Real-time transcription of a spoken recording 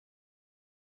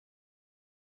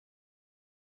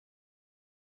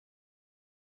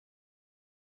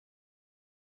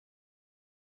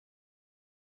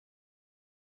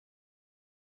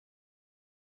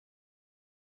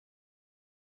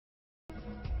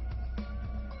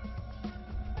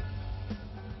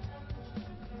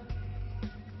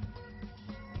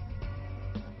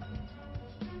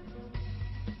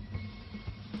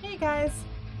guys,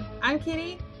 I'm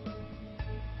Kitty,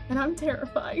 and I'm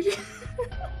terrified.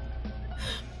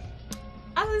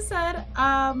 As I said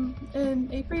in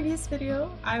a previous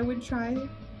video, I would try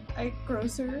a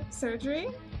grosser surgery,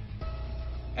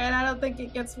 and I don't think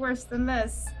it gets worse than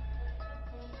this.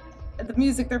 The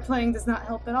music they're playing does not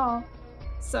help at all,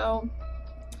 so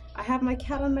I have my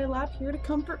cat on my lap here to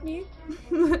comfort me.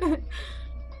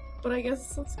 But I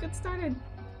guess let's get started.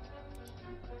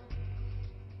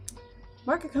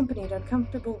 Mark accompanied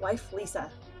uncomfortable wife Lisa.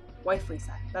 Wife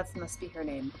Lisa, that must be her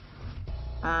name.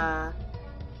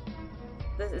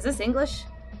 Is this English?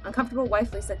 Uncomfortable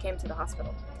wife Lisa came to the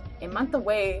hospital. A month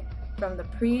away from the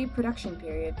pre-production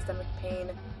period, stomach pain.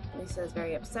 Lisa is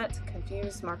very upset,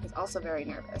 confused. Mark is also very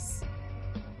nervous.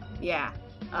 Yeah,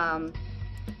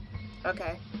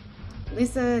 okay.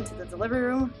 Lisa into the delivery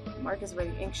room. Mark is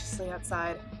waiting anxiously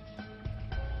outside.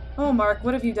 Oh, Mark,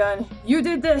 what have you done? You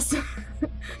did this!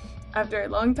 After a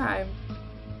long time,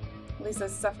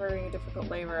 Lisa's suffering a difficult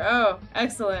labor. Oh,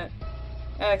 excellent.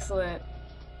 Excellent.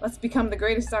 Let's become the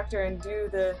greatest doctor and do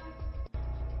the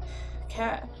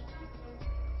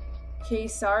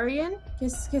Caesarean? The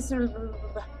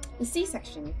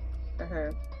C-section for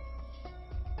her.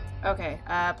 Okay,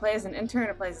 play as an intern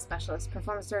or play as a specialist.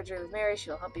 Perform surgery with Mary,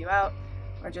 she'll help you out.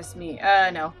 Or just me.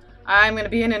 No. I'm gonna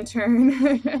be an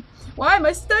intern. Why am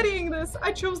I studying this?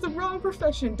 I chose the wrong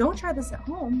profession. Don't try this at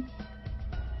home.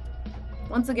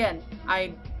 Once again,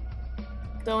 I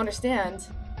don't understand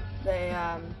the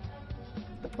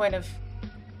point of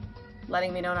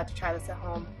letting me know not to try this at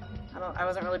home. I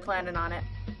wasn't really planning on it.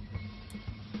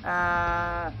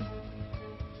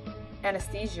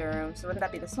 Anesthesia room. So wouldn't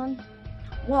that be this one?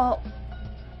 Well,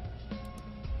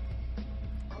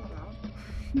 I don't know.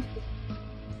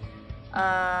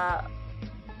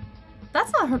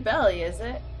 That's not her belly, is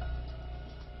it?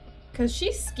 'Cause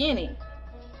she's skinny.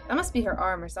 That must be her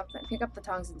arm or something. Pick up the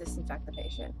tongs and disinfect the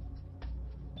patient.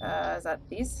 Is that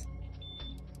these?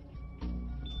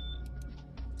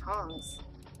 Tongs?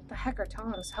 What the heck are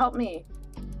tongs? Help me!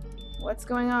 What's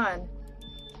going on?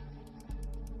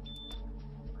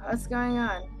 What's going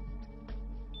on?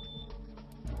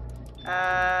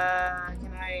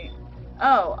 Can I...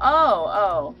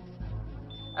 Oh,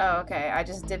 okay. I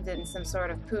just dipped it in some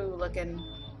sort of poo-looking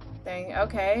thing.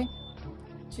 Okay.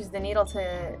 Choose the needle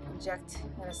to inject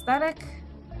anesthetic.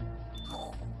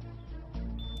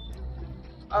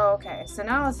 Oh, okay. So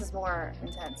now this is more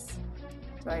intense.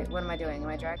 What am I doing? Am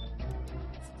I dragging?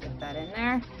 Let's get that in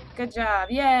there. Good job.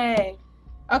 Yay!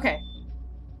 Okay.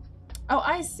 Oh,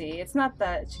 I see. It's not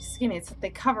that she's skinny. It's that they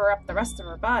cover up the rest of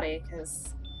her body,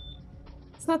 because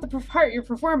it's not the part you're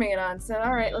performing it on. So,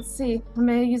 alright, let's see. I'm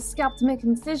gonna use a scalp to make an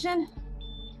incision.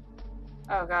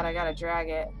 Oh god, I gotta drag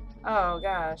it. Oh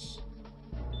gosh.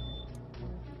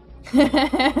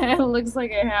 It looks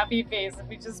like a happy face if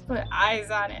we just put eyes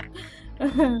on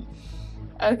it.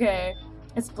 Okay.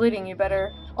 It's bleeding, you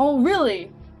better... Oh,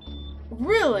 really?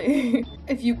 Really?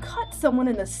 If you cut someone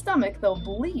in the stomach, they'll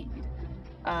bleed.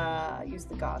 Use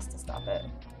the gauze to stop it.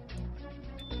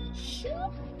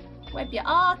 Shoo. Wipe you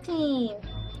all clean.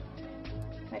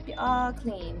 Wipe you all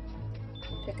clean.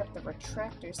 Pick up the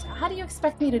retractors. How do you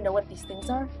expect me to know what these things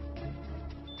are?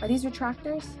 Are these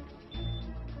retractors?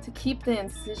 To keep the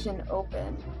incision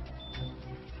open.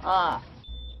 Ah.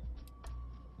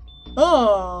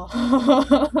 Oh!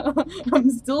 I'm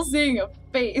still seeing a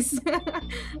face.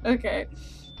 Okay.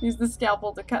 Use the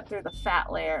scalpel to cut through the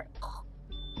fat layer.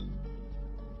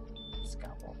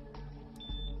 Scalpel.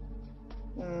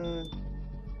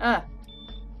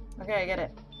 Okay, I get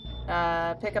it.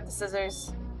 Pick up the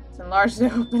scissors to enlarge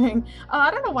the opening. Oh,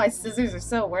 I don't know why scissors are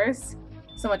so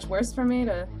much worse for me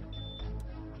to...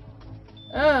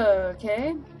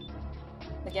 Okay.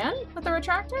 Again? With the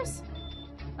retractors?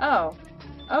 Oh.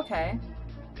 Okay.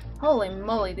 Holy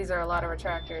moly, these are a lot of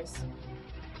retractors.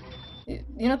 You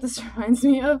know what this reminds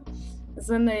me of? Is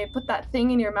when they put that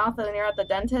thing in your mouth and you're at the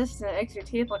dentist and it makes your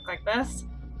teeth look like this.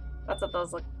 That's what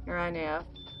those look remind me of.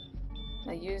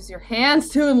 Now use your hands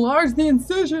to enlarge the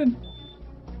incision!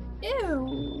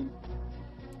 Ew!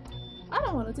 I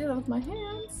don't want to do that with my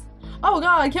hands. Oh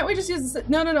god, can't we just use the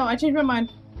No, I changed my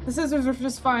mind. The scissors are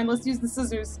just fine. Let's use the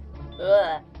scissors.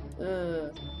 Ugh.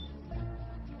 Ugh.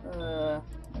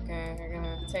 Okay, you're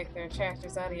gonna take the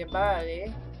retractors out of your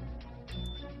body.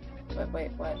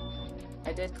 Wait, what?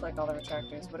 I did click all the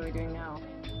retractors. What are we doing now?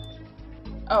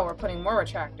 Oh, we're putting more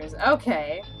retractors.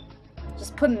 Okay.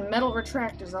 Just putting metal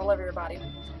retractors all over your body.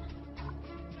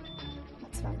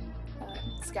 That's fine.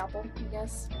 Scalpel, I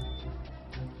guess.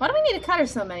 Why do we need to cut her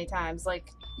so many times?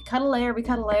 Like, we cut a layer, we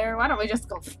cut a layer. Why don't we just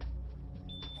go...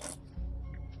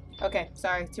 Okay,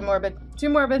 sorry. Too morbid. Too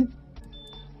morbid.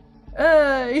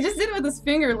 He just did it with his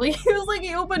finger. Like, it was like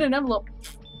he opened an envelope.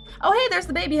 Oh, hey, there's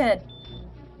the baby head.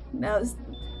 Now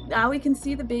we can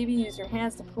see the baby. Use your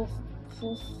hands to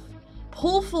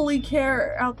pullfully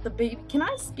care out the baby. Can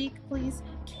I speak, please?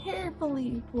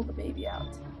 Carefully pull the baby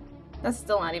out. That's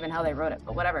still not even how they wrote it,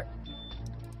 but whatever.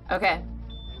 Okay.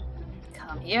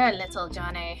 Come here, little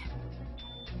Johnny.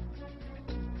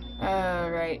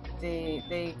 Alright,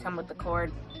 they come with the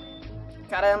cord.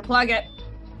 Gotta unplug it.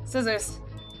 Scissors.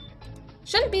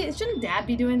 Shouldn't Dad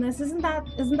be doing this? Isn't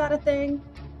that a thing?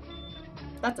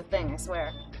 That's a thing, I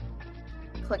swear.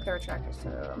 Click the retractors to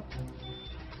the room.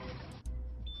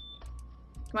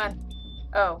 Come on.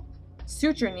 Oh.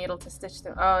 Suture needle to stitch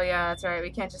them. Oh yeah, that's right.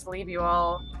 We can't just leave you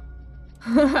all.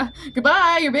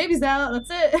 Goodbye, your baby's out. That's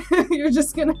it. You're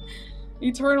just gonna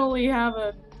eternally have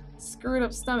a screwed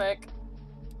up stomach.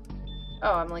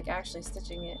 Oh, I'm like actually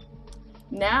stitching it.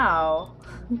 Now,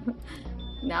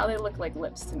 now they look like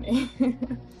lips to me.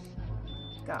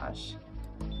 Gosh.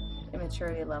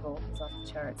 Immaturity level is off the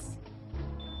charts.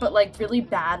 But like really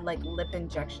bad like lip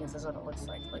injections is what it looks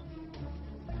like.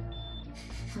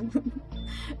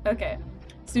 Okay.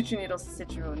 Suture needles to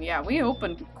stitch your wound. Yeah, we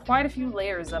opened quite a few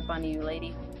layers up on you,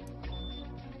 lady.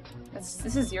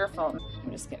 This is your fault.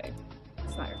 I'm just kidding.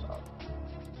 It's not your fault.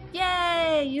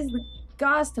 Yay! Use the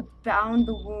gauze to bound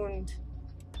the wound.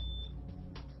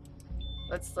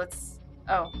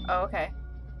 Oh, okay.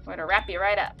 We're gonna wrap you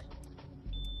right up.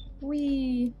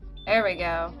 Whee! There we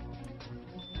go.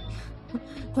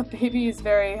 The baby is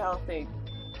very healthy.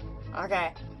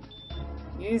 Okay.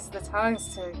 Use the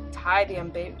tongues to tie the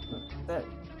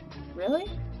Really?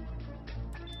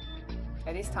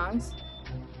 Are these tongues?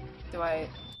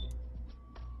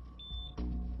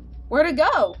 Where'd it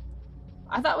go?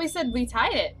 I thought we said we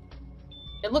tied it.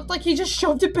 It looked like he just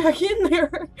shoved it back in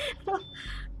there.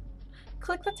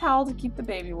 Click the towel to keep the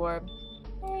baby warm.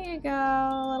 There you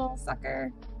go, little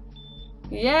sucker.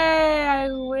 Yay,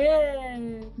 I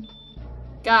win.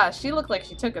 Gosh, she looked like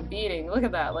she took a beating. Look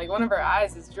at that. Like one of her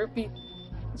eyes is droopy.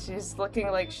 She's looking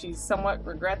like she somewhat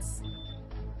regrets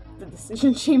the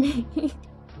decision she made.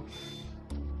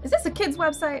 Is this a kid's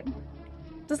website?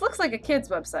 This looks like a kid's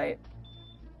website.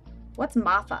 What's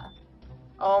Mafa?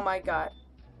 Oh my god.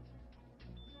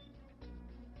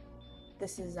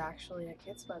 This is actually a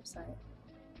kid's website.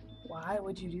 Why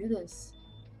would you do this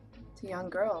to young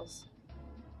girls?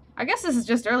 I guess this is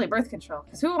just early birth control,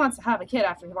 because who wants to have a kid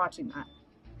after watching that?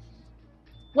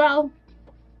 Well,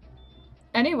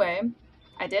 anyway,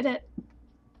 I did it.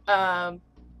 I'm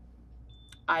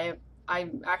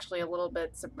actually a little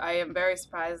bit, I am very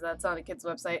surprised that's on a kid's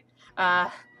website.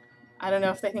 I don't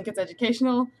know if they think it's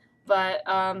educational, but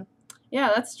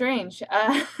yeah, that's strange.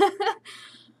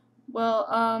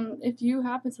 Well, if you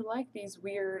happen to like these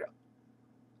weird,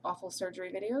 awful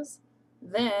surgery videos,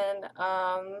 then,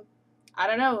 I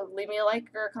don't know, leave me a like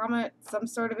or a comment, some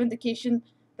sort of indication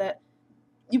that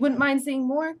you wouldn't mind seeing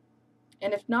more.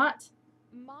 And if not,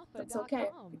 that's okay,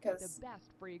 because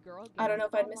I don't know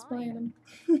if I'd miss playing them.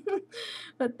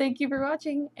 But thank you for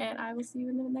watching, and I will see you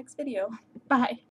in the next video. Bye!